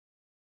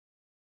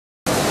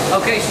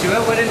Okay,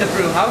 Stuart, we're in the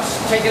brew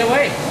house. Take it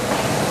away.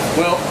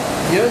 Well,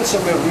 you're in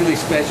somewhere really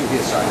special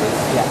here, Simon.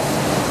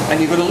 Yeah. And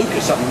you're going to look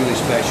at something really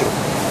special.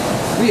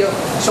 We have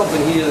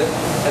something here that,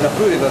 in a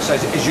brewery of our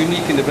size, is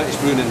unique in the British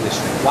brewing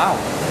industry. Wow.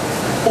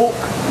 Oak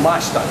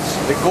mash tuns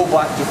that go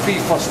back to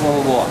pre-First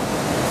World War.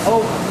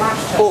 Oak mash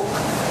tun. Oak.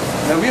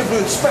 Now we're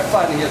brewing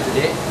Spitfire here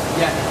today.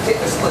 Yeah. Take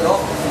this lid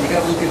off and you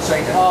can have a look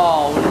inside it.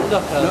 Oh,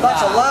 look at Now that.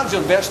 that's a larger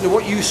version of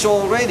what you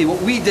saw already,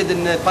 what we did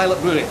in the pilot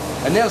brewery.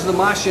 And there's the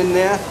mash in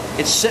there.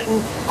 It's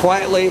sitting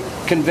quietly,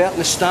 converting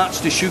the starch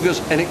to sugars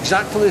in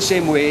exactly the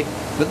same way.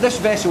 But this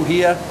vessel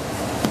here,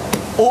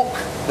 oak,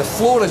 the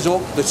floor is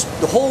oak,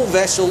 the whole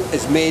vessel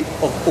is made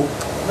of oak.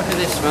 Look at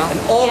this smell. And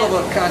all of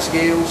our cask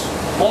ales,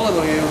 all of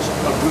our ales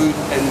are brewed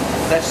in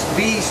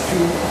these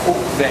two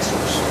oak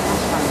vessels.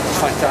 It's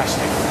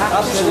fantastic.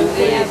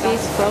 Absolutely. Yeah,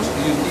 beautiful.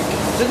 Unique.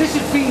 So this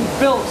has been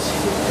built,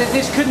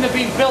 this couldn't have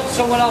been built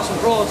somewhere else and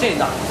brought in.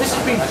 No. This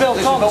has been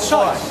built This is on built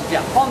site. for us,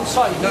 yeah. On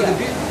site. Now Yeah.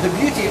 the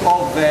beauty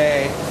of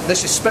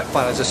this is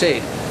Spitfire, as I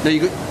said. Now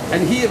you got,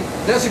 and here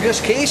there's a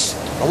grist case,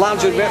 a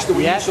larger version that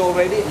we Yeah. use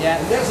already. Yeah.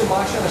 And there's a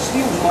masher, a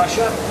steel's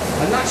masher,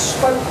 and that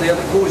spout there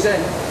that goes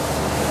in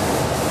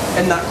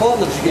that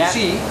corner, as you can Yeah.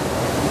 see.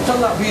 You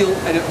turn that wheel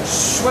and it will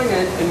swing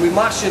in, and we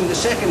mash in the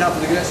second half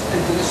of the grist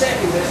into the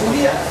second vessel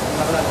here.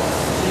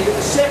 So you get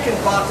the second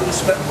part of the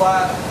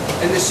Spitfire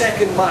and the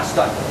second mash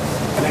done.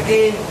 And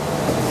again,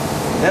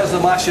 there's the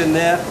mash in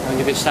there. And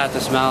you can start to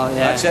smell,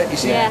 yeah. That's it, you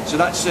see. Yeah. So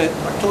that's a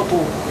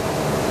total,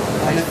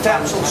 and the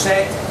taps will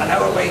set an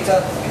hour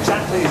later,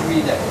 exactly as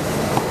we did.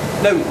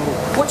 Now,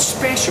 what's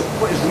special,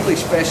 what is really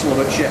special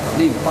about Shepherd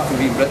Neame, apart from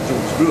being Britain's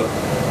Oldest Brewer,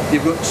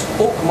 you've got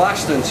oak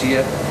mash tuns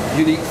here,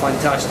 unique,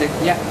 fantastic.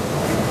 Yeah.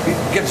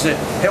 It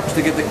helps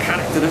to give the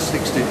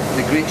characteristics to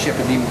the great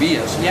Shepherd Neame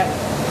beers. Yeah.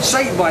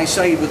 Side by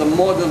side with a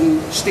modern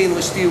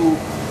stainless steel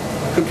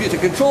computer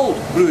controlled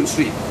brewing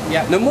stream.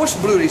 Yeah. Now most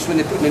breweries, when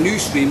they put in a new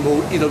stream,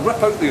 will either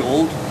rip out the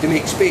old to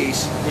make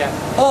space, Yeah.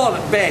 or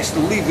at best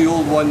they'll leave the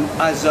old one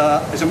as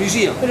a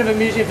museum. Bit of a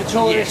museum for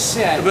tourists,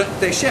 yeah. But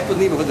the Shepherd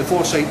Neame have had the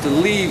foresight to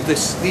leave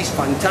these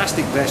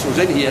fantastic vessels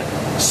in here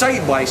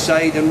side by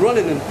side and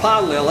running in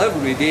parallel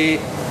every day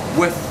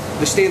with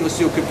the stainless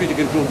steel computer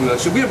controlled brewer.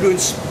 So we're brewing,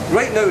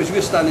 right now as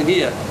we're standing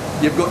here,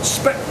 you've got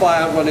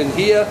Spitfire running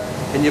here,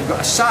 and you've got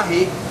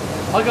Asahi,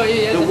 I got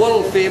you, yeah. the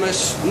world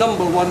famous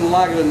 #1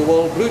 lager in the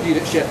world, brewed here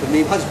at Shepherd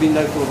Neame, has been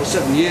now for over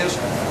 7 years,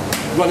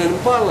 running in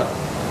parallel.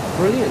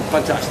 Brilliant.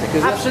 Fantastic,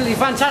 isn't it? Absolutely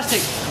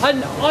fantastic.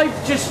 And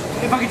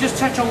if I could just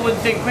touch on one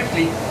thing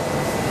quickly,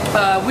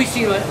 we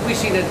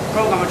seen a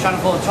program on Channel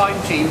 4 Time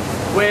Team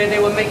where they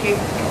were making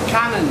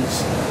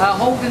cannons,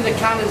 holding the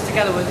cannons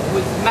together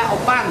with metal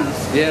bands.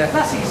 Yeah.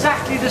 That's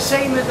exactly the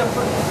same as the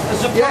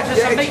process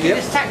of making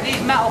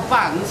these metal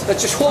bands.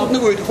 It's just holding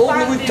the wood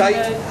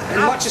tight,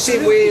 in much the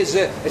same way as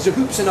the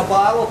hoops in a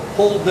barrel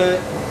hold the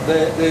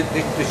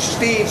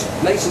stage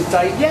nice and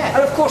tight. Yeah.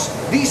 And of course,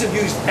 these are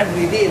used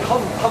every day and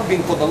have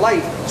been for the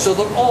life, so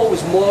they're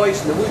always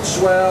moist and the wood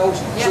swells,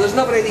 Yeah. so there's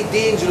never any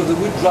danger of the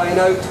wood drying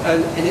out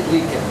and it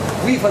leaking.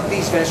 We've had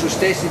these vessels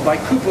tested by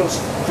Coopers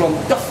from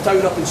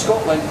Dufftown up in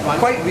Scotland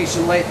quite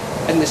recently,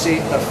 and they say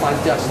they're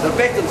fantastic. They're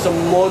better than some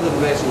modern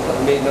vessels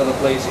that are made in other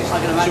places. I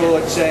can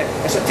imagine. So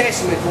it's a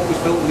testament to what was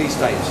built in these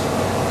times.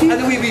 And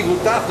the way we've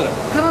looked after it.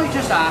 Can I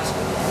just ask,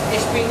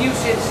 it's been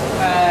used since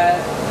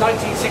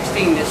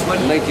 1916 this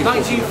one,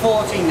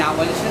 1914 that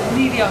one, it's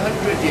nearly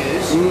 100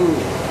 years.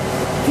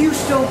 Do you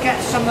still get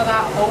some of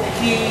that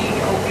oaky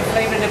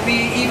flavour in the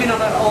beer, even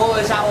on it, or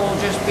is that all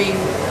just been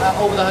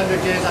over the 100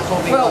 years, that's all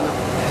been Well,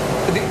 gone?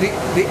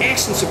 the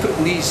essence of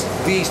putting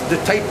the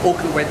type oak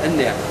that went in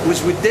there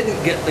was we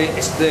didn't get the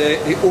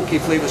oaky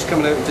flavours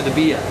coming out into the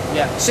beer.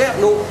 Yeah.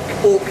 Certain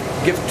oak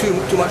give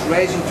too much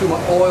resin, too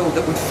much oil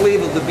that would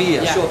flavour the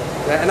beer. Yeah. So,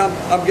 and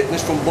I'm getting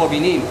this from Bobby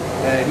Neame,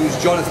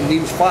 who's Jonathan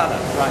Neame's father.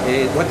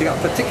 Right. When they got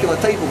a particular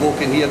type of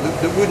oak in here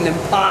that wouldn't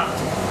impart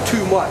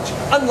too much.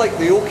 Unlike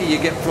the oaky you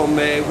get from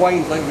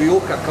wines like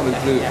Rioja coming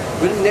through. Yeah.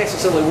 We didn't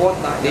necessarily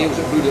want that in ales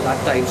that brewed at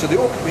that time. So the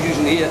oak that we're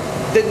using here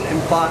didn't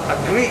impart a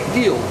great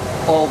deal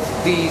of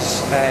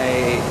these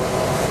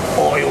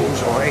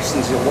oils or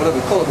essences or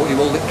whatever, call it what you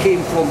will, that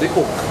came from the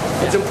oak.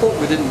 It's important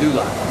we didn't do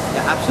that.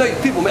 Yeah, absolutely.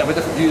 Now, people might have a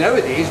different view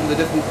nowadays with the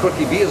different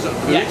quirky beers that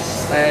are brewed.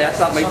 Yes.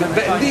 That might be,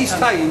 but in these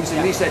times,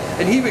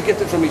 and he would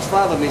get it from his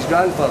father and his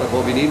grandfather,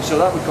 Bobby Neame, so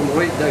that would come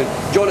right down.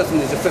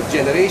 Jonathan is the 5th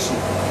generation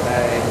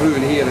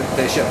brewing here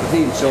at Shepherd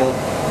Neame, so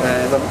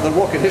they're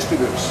walking history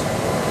books.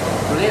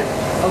 Brilliant.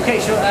 Okay,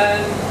 so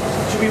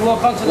should we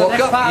walk on to the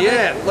next part?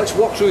 Yeah, let's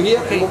walk through here,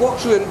 Okay. and we'll walk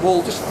through and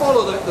we'll just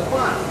follow the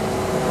plan.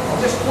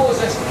 I'll just close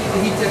this to keep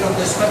the heat in on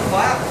the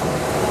Spitfire.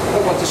 I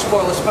don't want to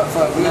spoil the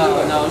Spitfire.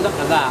 No, look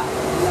at that.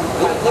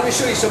 Let me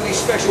show you some of these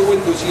special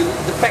windows here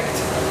that depict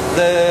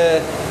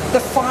the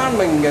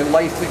farming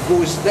life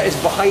that is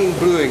behind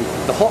brewing,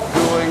 the hop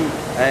growing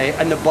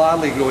and the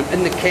barley growing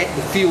in the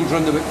fields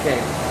round about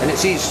Kent, and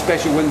it's these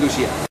special windows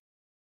here.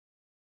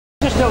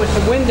 Just noticed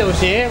some windows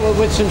here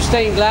with some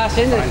stained glass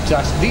in it.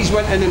 Fantastic. These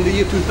went in the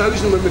year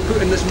 2000 when we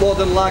put in this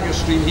modern lager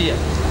stream here.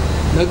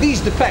 Now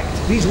these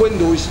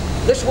windows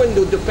This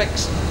window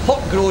depicts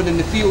hop growing in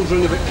the fields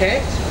around about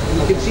Kent.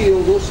 You can see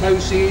all those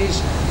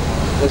houses.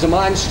 There's a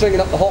man stringing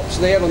up the hops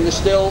there on the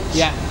stilts.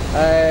 Yeah.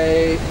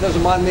 There's a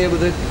man there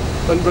with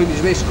around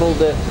his waist called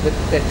the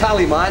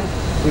tally man.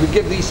 We would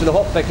give these to the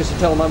hop pickers to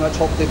tell them how much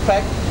hop they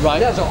pick. Right.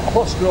 There's a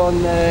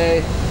horse-drawn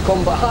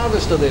combat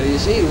harvester there, you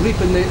see,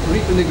 reaping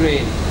the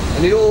grain.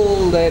 And the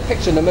old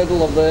picture in the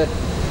middle of the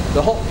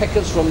hop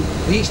pickers from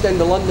the east end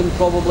of London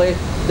probably,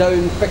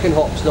 down picking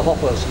hops, the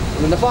hoppers.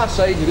 And on the far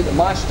side you've got the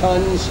mash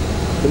tuns,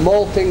 the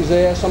maltings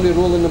there, somebody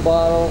rolling the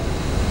barrel.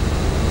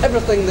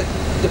 Everything that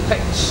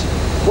depicts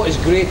what is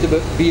great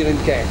about beer in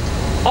Kent.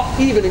 Up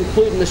even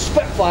including the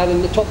Spitfire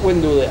in the top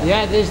window there.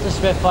 Yeah, there's the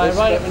Spitfire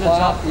right up in the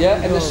top.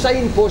 Yeah, and the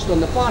signpost on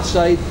the far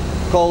side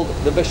called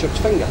the Bishop's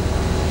Finger.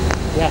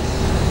 Yes.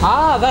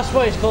 Ah, that's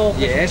what it's called.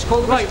 Yeah, it's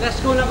called. Right, let's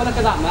go and have a look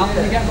at that, Mel.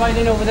 Can you get right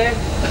in over there?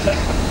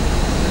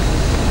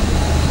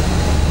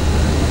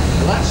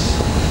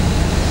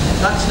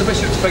 That's the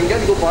Bishop's Finger.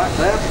 You go back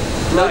there.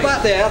 Now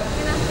back there,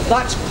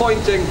 that's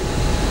pointing.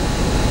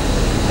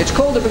 It's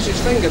called the Bishop's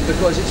Finger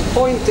because it's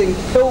pointing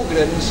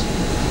pilgrims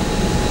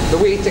the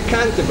way to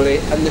Canterbury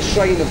and the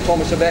shrine of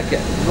Thomas a Becket.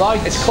 Right.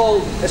 It's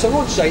a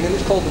road sign and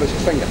it's called the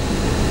Bishop's Finger.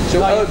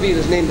 So our beer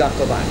is named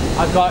after that.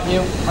 I've got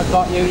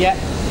you, yeah.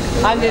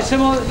 And there's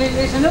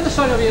another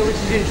side of here which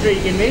is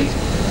intriguing me.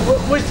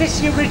 Was this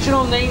the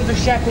original name for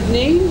Shepherd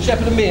Neame?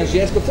 Shepherd and Mayors,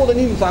 yes. Before the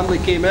Neame family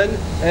came in,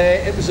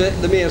 it was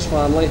the Mayors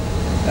family.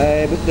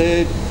 But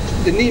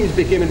the Neames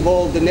became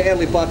involved in the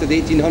early part of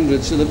the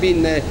 1800s, so they've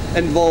been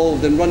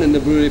involved in running the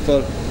brewery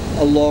for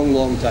a long,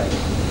 long time.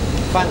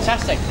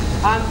 Fantastic.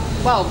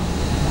 Well,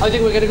 I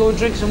think we're going to go and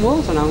drink some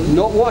water now.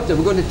 Not water,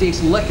 we're going to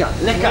taste liquor.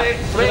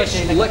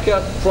 Fresh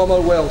liquor from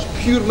our wells.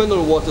 Pure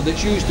mineral water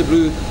that's used to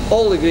brew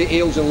all the great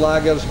ales and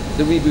lagers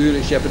that we brew here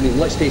at Shepherd Neame.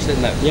 Let's taste it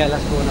now. Yeah,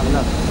 let's go and have a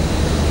look.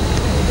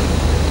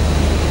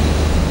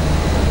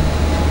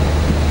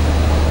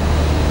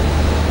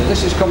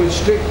 This is coming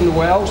straight from the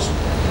wells.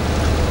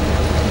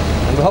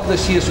 And we have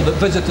this here so that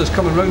visitors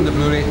coming around the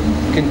brewery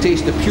can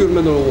taste the pure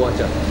mineral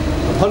water.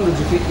 From hundreds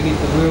of feet beneath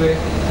the brewery,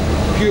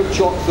 pure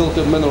chalk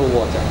filtered mineral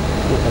water.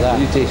 Look at that.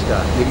 You taste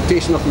that. You can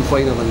taste nothing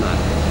finer than that.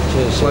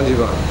 Cheers. Swansea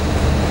Bar.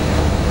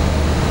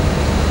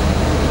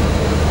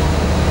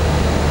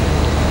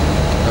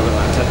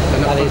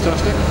 Isn't that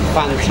fantastic?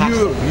 Fantastic.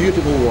 Pure,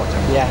 beautiful water.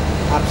 Yeah,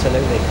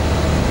 absolutely.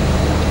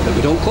 But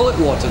we don't call it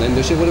water in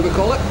English, what do we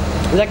call it?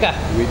 Liquor.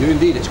 We do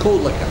indeed, it's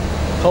cold liquor.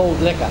 Cold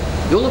liquor.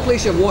 The only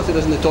place you have water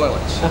is in the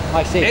toilets.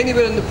 I see.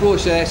 Anywhere in the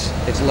process,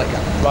 it's liquor.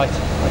 Right,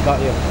 I got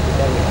you.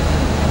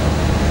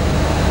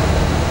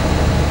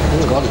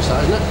 It's gorgeous,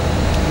 that, isn't it?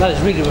 That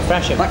is really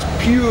refreshing. That's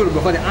pure,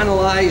 we've had it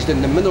analysed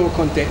and the mineral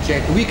content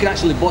checked. We can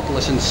actually bottle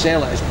this and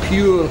sell it as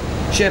pure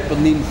Shepherd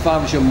Neame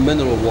Faversham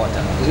mineral water.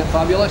 Isn't it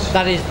fabulous?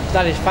 That is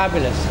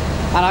fabulous.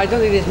 And I don't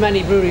think there's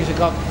many breweries that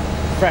got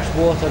fresh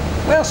water.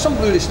 Well, some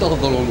breweries still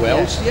have their own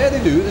wells. Yeah,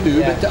 they do.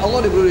 Yeah. But a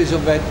lot of breweries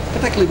have,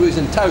 particularly breweries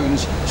in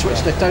towns,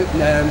 switched the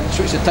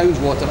town's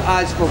water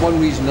as for one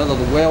reason or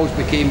another the wells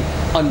became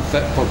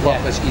unfit for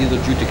purpose, either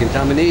due to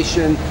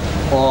contamination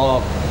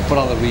or for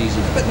other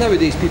reasons. But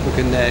nowadays people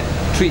can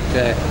treat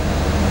the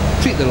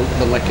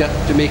liquor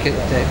to make it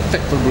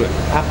fit for brewing.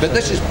 Absolutely. But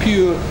this is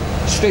pure,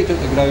 straight out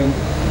the ground,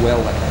 well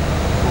liquor.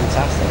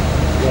 Fantastic.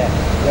 Yeah,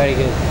 very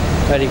good.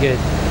 Very good.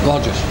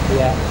 Gorgeous.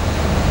 Yeah.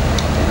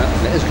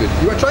 It is good.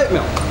 You want to try it,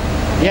 Mel?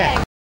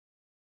 Yeah.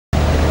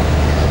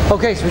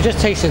 Okay, so we just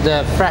tasted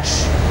the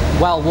fresh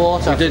well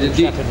water. We did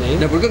indeed.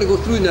 Now we're going to go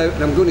through now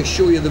and I'm going to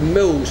show you the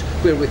mills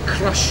where we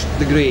crush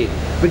the grain.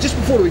 But just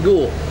before we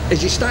go,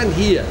 as you stand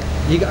here,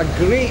 you get a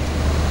great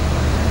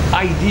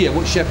idea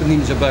what Shepherd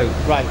Neame is about.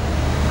 Right.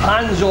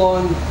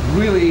 Hands-on,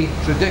 really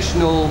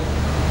traditional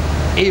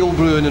ale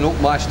brewing in oak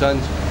mash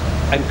tuns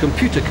and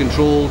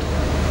computer-controlled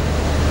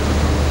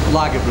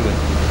lager brewing.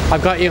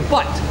 I've got you.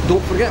 But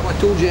don't forget what I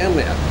told you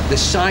earlier. The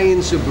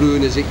science of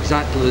brewing is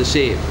exactly the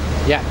same.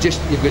 Yeah.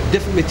 Just you've got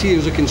different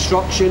materials of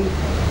construction,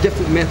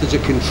 different methods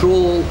of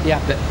control.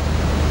 Yeah. But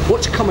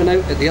what's coming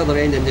out at the other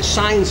end and the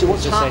science of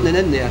what's happening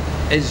in there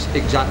is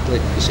exactly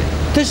the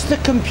same. Does the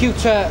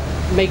computer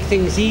make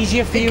things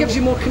easier for you? It gives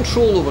you more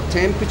control over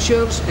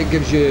temperatures. It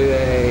gives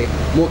you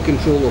more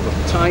control over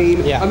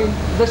time. Yeah. I mean,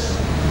 this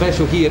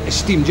vessel here is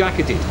steam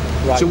jacketed.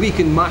 Right. So we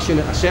can mash in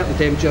at a certain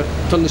temperature,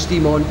 turn the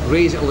steam on,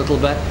 raise it a little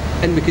bit,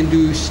 and we can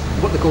do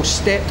what they call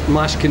stepped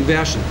mash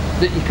conversion.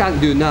 That you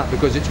can't do in that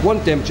because it's one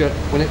temperature.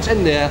 When it's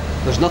in there,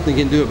 there's nothing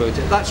you can do about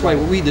it. That's why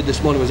what we did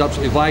this morning was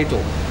absolutely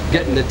vital.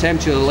 Getting the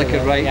temperature of the liquor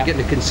right,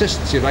 getting the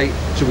consistency right,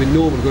 so we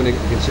know we're going to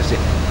get the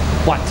consistency.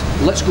 But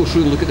let's go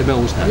through and look at the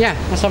mills now. Yeah,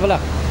 let's have a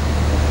look.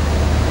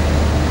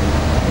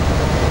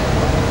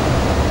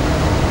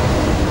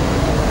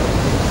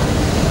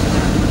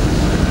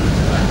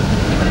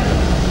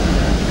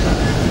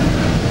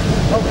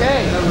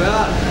 Okay. There we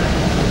are.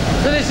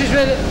 So this is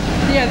really,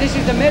 this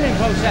is the milling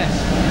process.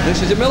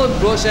 This is the milling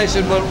process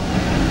and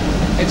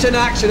it's in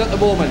action at the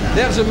moment.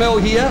 There's a mill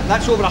here,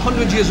 that's over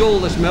 100 years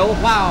old, this mill.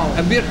 Wow.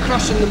 And we're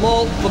crushing the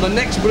malt for the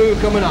next brew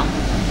coming up.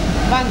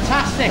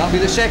 Fantastic. That'll be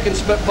the second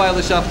Spitfire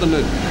this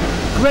afternoon.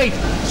 Great.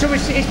 So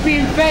it's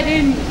being fed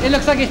in. It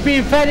looks like it's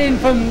being fed in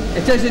from.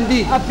 It is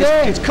indeed. Up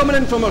there. It's coming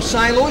in from our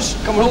silos,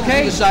 coming over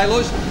from the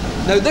silos.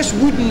 Now this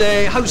wooden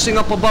housing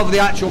up above the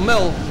actual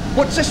mill,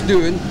 what's this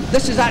doing?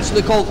 This is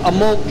actually called a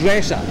malt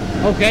dresser.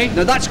 Okay.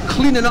 Now that's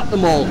cleaning up the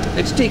malt.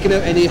 It's taking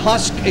out any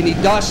husk, any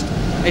dust,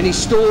 any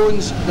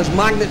stones. There's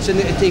magnets in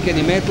it to take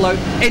any metal out,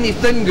 any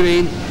thin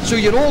grain. So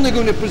you're only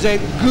going to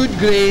present good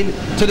grain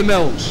to the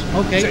mills.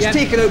 Okay. So it's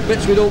taking out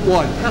bits we don't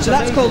want.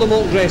 That's called a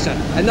malt dresser,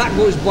 and that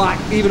goes back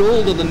even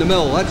older than the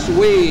mill. That's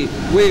way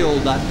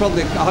old. That's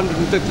probably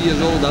 150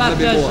 years old. That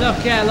maybe does more.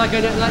 look, yeah, like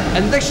a.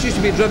 And this used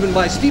to be driven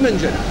by a steam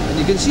engine, and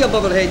you can see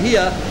above our head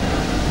here.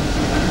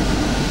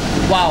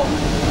 Wow.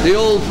 The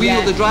old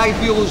wheel, the drive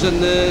wheels,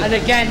 and the. And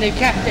again, they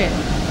kept it.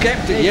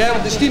 Kept it, yeah.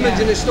 But the steam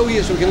engine is still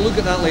here, so we can look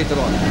at that later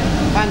on.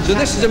 Fantastic. So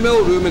this is a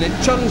mill room, and it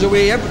churns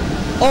away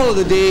all of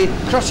the day,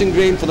 crushing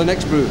grain for the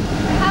next brew.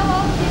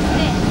 How old is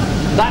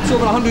this? That's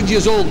over 100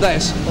 years old,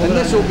 this, and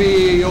this will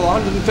be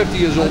 150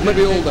 years old,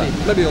 maybe older,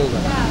 maybe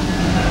older.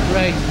 Wow.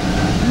 Right.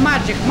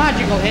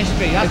 Magical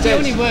history. That's the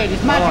only word.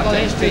 It's magical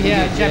history here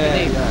at Shepherd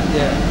Neame.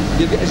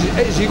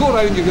 Yeah. As you go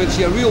around, you're going to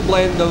see a real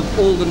blend of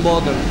old and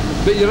modern,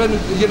 but you're in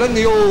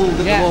the old at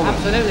the moment.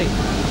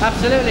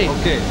 Absolutely.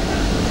 Okay.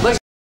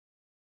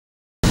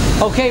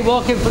 Okay,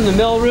 walking from the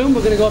mill room,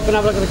 we're going to go up and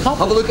have a look at the coppers.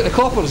 Have a look at the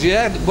coppers,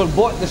 yeah.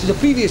 This is a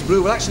previous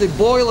brew. We're actually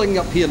boiling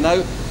up here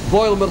now,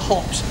 boiling with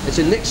hops. It's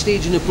the next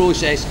stage in the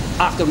process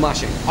after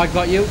mashing. I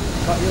got you.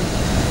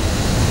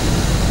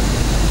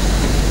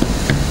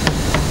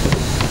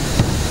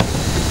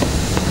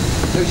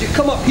 Now as you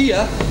come up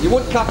here, you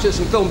won't capture this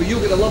in film, but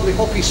you'll get a lovely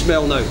hoppy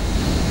smell now.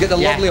 You get the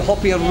lovely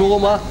hoppy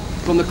aroma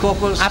from the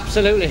coppers.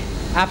 Absolutely.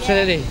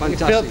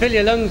 Fantastic. Fill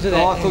your lungs with it.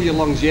 Oh, fill your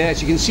lungs, yeah.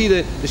 So you can see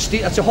the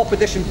steam. That's a hop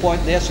addition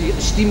point there, so you get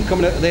the steam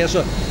coming out of there.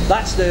 So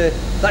that's the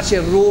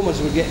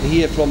aromas we're getting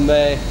here from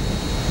the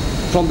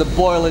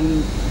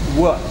boiling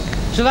work.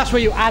 So that's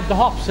where you add the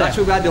hops there? That's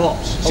where we add the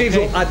hops. Saves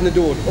adding the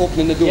door,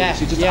 opening the door. Yeah,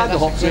 so you just add the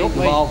hops, open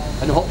the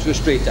valve, and the hops go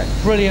straight in.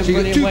 Brilliant, so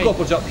you get two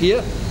coppers up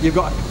here. You've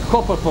got a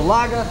copper for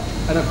lager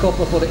and a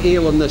copper for the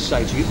ale on this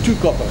side. So you get two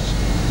coppers.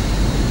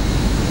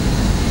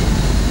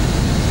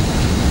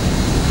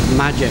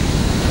 Magic.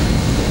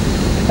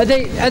 Are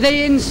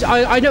they in?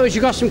 I noticed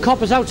you got some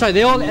coppers outside.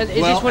 They all. Is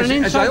this one an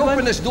inside as I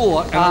open this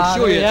door, and I'll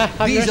show you.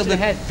 These are the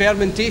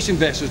fermentation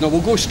vessels. Now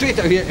we'll go straight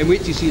out here and wait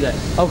till you see this.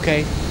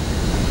 Okay.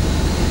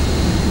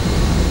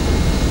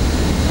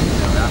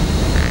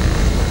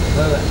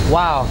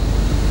 Wow.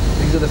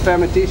 These are the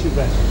fermentation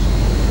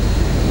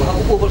vessels. We'll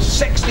have over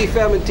 60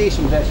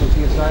 fermentation vessels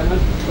here, Simon.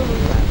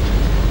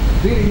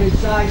 Varying in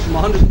size from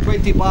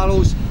 120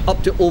 barrels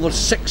up to over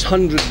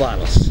 600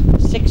 barrels.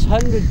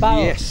 600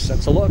 barrels? Yes,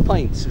 that's a lot of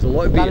pints. It's a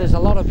lot of beer. That is a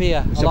lot of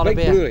beer. It's a big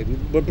brewery.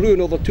 We're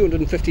brewing over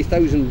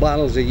 250,000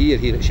 barrels a year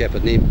here at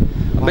Shepherd Neame.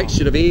 A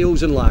mixture of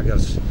ales and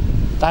lagers.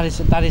 That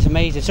is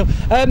amazing. So,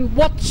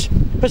 what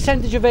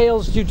percentage of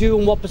ales do you do,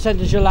 and what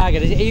percentage of lager?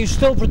 Are you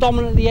still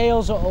predominantly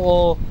ales,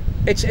 or?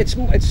 It's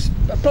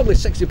probably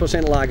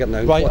 60% lager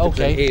now, right? 40%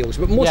 Okay. ales.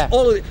 But most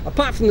all of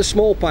apart from the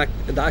small pack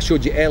that I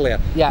showed you earlier,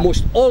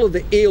 most all of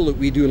the ale that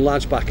we do in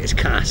large pack is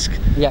cask.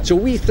 Yeah. So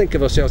we think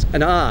of ourselves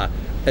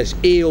as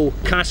ale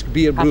cask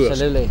beer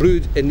brewers,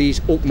 brewed in these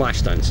oak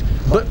mash tuns.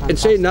 But in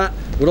saying that,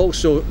 we're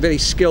also very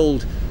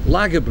skilled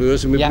lager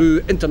brewers, and we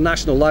brew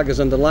international lagers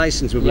under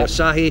license. We brew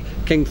Asahi,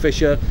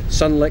 Kingfisher,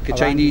 Sunlick, a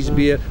Chinese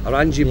beer,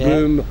 Orange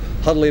Broom,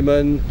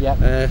 Hurleyman.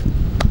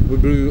 We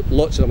brew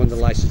lots of them under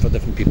license for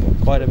different people.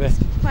 Quite a bit.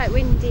 Quite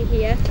windy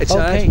here. It's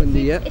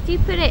windy, yeah. If you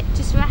put it,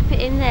 just wrap it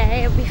in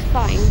there, it'll be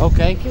fine.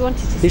 Okay. If you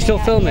wanted to. You're still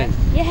filming?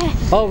 Here. Yeah.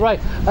 Oh right.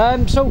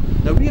 So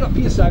now we're up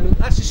here, Simon.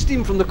 That's the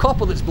steam from the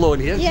copper that's blowing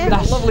here. Yeah.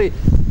 That's lovely.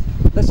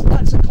 That's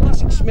a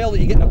classic smell that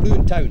you get in a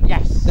brewing town.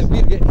 Yes. That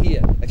we're getting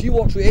here. If you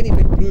walk through any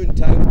big brewing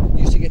town,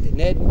 you used to get it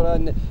in Edinburgh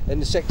in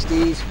the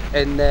 60s,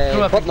 in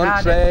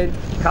Butland-on-Trent,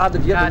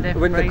 Cardiff,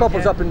 when the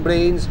copper's up in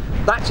Brains.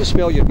 That's the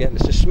smell you're getting.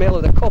 It's the smell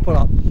of the copper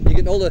up. You're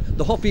getting all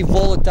the hoppy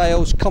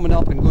volatiles coming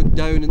up and going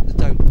down into the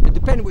town. And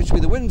depending which way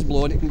the wind's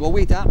blowing, it can go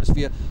away to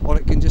atmosphere, or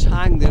it can just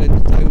hang there in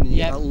the town, and you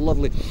get that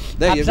lovely.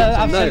 There you go.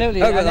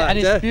 Absolutely. And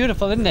it's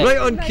beautiful, isn't it? Right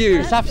on cue.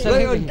 It's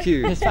absolutely. Right on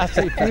cue. It's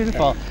absolutely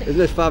beautiful. Isn't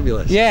this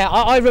fabulous? Yeah,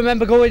 I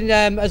remember going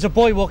as a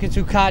boy walking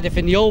through Cardiff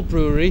in the old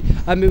brewery,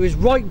 and it was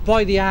right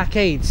by the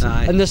arcades,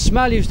 and the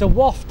smell used to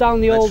waft down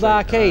the old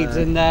arcades,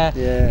 and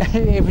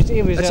it was.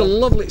 It's a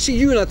lovely. See,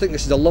 you and I think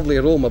this is a lovely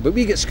aroma, but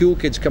we get school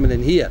kids coming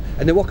in here,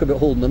 and they walk about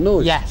holding their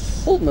nose.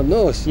 Yes. Holding their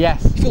nose.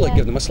 Yes. You feel like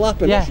giving them a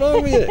slapping. What's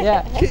wrong with you?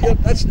 Yeah.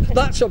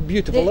 That's a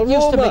beautiful aroma. It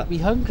used to make me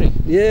hungry.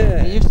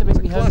 Yeah. It used to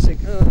make me hungry.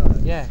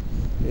 Classic. Yeah.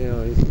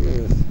 Yeah.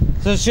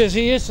 So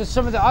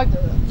some of the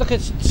look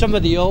at some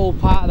of the old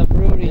part of the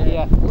brewery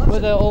here,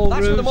 with the old roofs.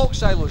 That's where the malt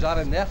silos are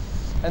in there,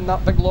 in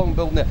that big long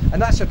building there,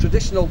 and that's a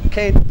traditional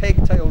Kent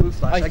peg tile roof.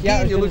 That's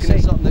again, you're looking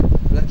at something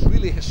that's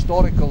really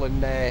historical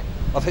and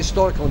of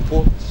historical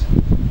importance.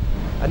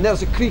 And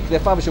there's a creek, the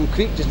Faversham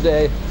Creek, just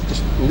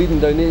leading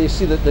down there. You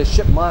see the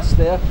ship mast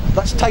there.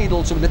 That's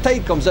tidal, so when the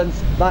tide comes in,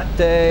 that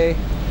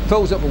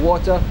fills up with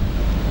water.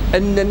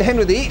 And in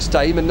Henry VIII's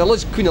time, and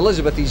Queen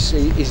Elizabeth,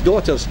 his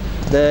daughters,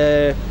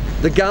 the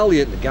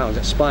galleons,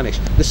 that's Spanish,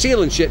 the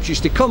sailing ships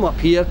used to come up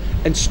here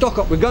and stock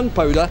up with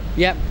gunpowder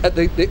at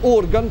the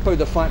ore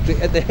gunpowder factory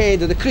at the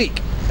head of the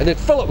creek, and they'd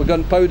fill it with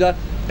gunpowder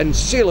and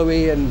sail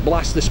away and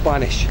blast the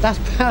Spanish.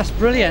 That's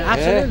brilliant,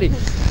 absolutely. Yeah.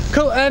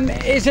 Cool.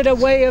 Is it a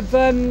way of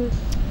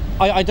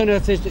I don't know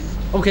if there's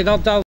okay.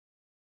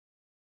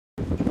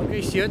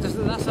 Okay, Stuart, that's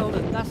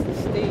the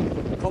steam.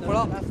 Copper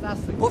up.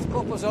 That's the... Both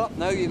coppers are up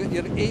now. You've got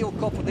your ale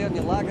copper there and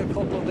your lager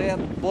copper there,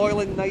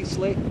 boiling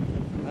nicely.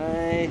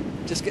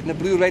 Just getting the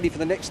brew ready for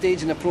the next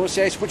stage in the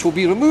process, which will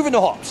be removing the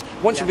hops.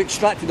 Once we've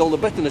extracted all the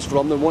bitterness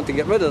from them, want to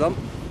get rid of them,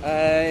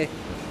 and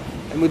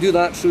we'll do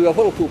that through a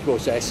whirlpool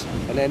process,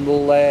 and then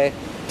we'll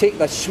take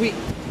the sweet,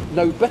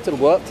 now bitter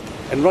wort,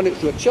 and run it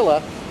through a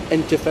chiller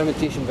into a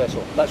fermentation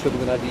vessel. That's where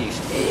we're going to add the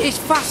yeast. It's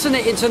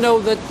fascinating to know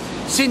that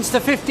since the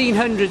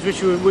 1500s,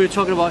 which we were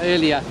talking about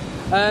earlier,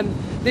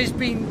 there's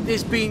been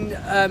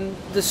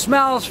the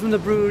smells from the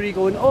brewery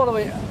going all the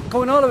way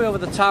over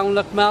the town.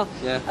 Look, Mel.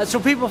 Yeah. And so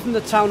people from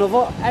the town have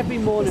every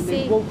morning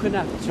they've woken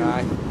up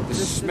to the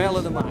smell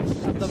of the mash.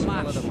 The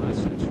mash. That's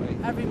right.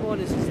 Every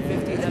morning since the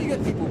 1500s. And you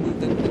get people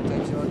moved in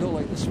sometimes. I don't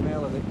like the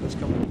smell of it that's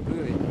coming from the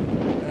brewery.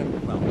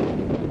 Well,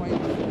 why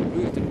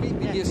brewery? We've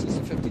been here since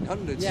the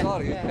 1500s.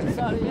 Sorry.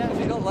 If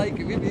you don't like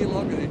it, we've been here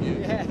longer than you.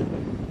 Yeah.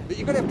 But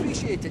you've got to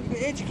appreciate it. You've got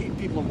to educate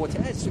people on what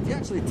it is. So if you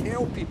actually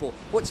tell people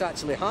what's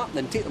actually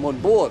happening, take them on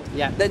board,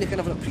 then they can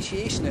have an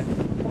appreciation of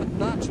what a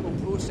natural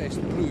process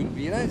of brewing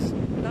beer is.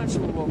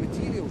 Natural raw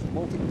materials,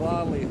 malted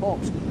barley,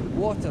 hops,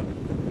 water,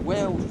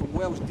 wells from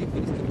wells deep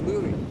beneath the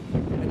brewery,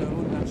 and our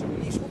own natural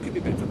yeast. What could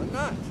be better than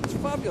that? It's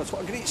fabulous.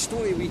 What a great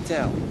story we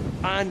tell.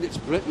 And it's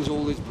Britain's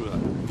oldest brewer.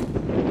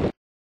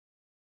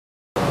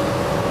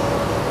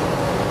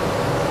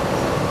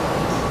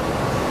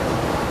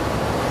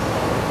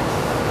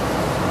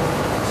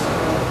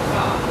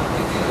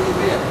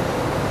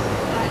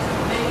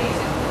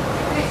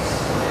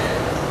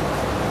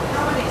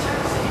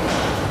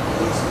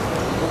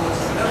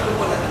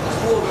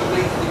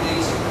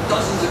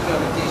 Dozens of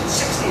fermentations,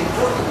 60 in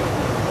total.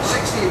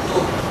 60 in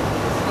total.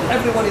 And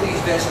every one of these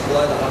vessels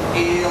will either have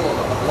ale or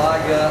have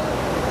lager,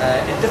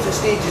 in different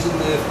stages in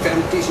the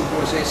fermentation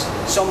process.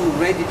 Some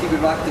ready to be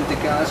racked into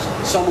casks,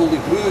 some only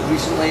brewed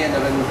recently and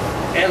are in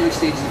early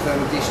stages of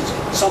fermentations,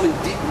 some in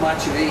deep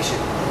maturation.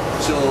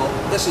 So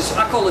this is,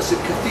 I call this a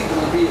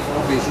cathedral beer for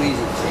obvious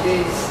reasons.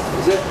 It is.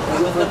 Is it?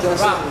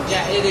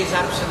 Yeah, it is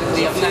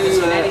absolutely. I've never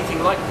seen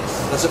anything like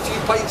this. There's a few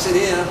pints in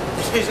here.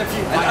 There's a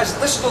few pints.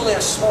 This is only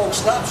a small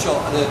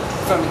snapshot of the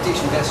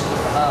fermentation vessels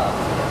that we have.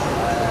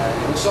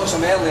 We saw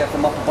some earlier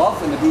from up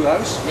above in the brew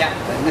house. Yeah.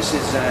 And this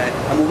is,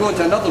 and we'll go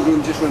into another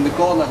room just round the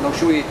corner and I'll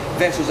show you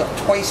vessels that are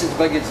twice as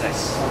big as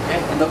this. Okay.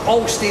 And they're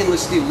all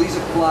stainless steel. These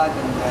are clad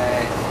in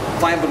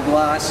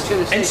fiberglass,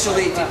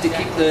 insulated to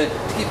keep the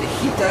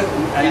heat out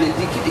and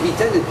to keep the heat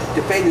in,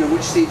 depending on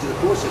which stage of the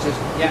process is,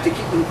 but to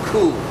keep them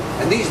cool.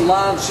 And these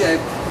large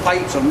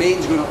pipes or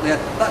mains going up there,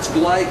 that's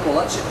glycol,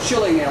 that's a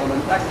chilling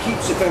element, that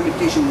keeps the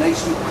fermentation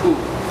nice and cool.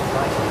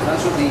 And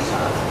that's what these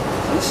have.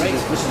 And this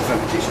is the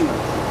fermentation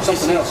now.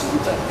 Something else,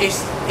 isn't it?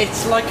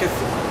 It's like a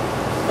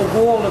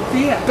wall of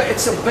beer. But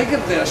it's a bigger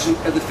version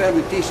of the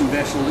fermentation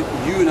vessel that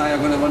you and I are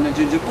going to run the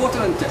ginger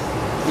porter into.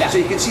 Yeah. So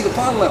you can see the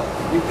parallel.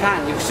 You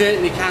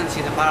certainly can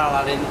see the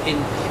parallel in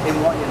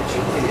what you're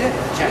achieving. Yeah.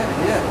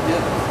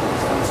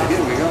 So here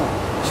we go.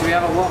 Should we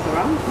have a walk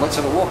around? Let's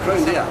have a walk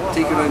around here.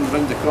 Take it round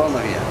the corner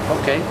here.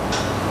 Okay.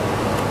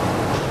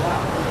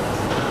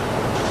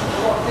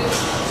 Wow.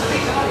 So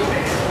these are not your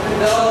big.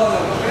 No.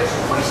 It's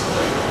twice as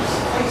big.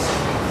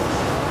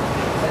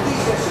 And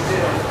these vessels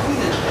here are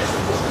clean as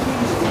vessels. Just clean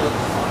as a little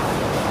fire.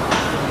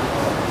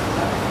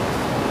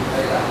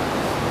 Like that.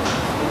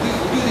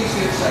 We'll do these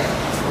here inside.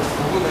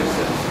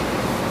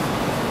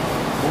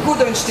 We'll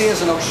go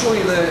downstairs and I'll show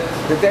you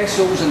the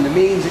vessels and the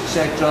mains,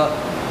 etc.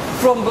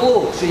 from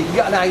below, so you can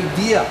get an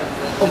idea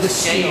of the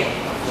scale.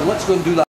 So let's go and do that.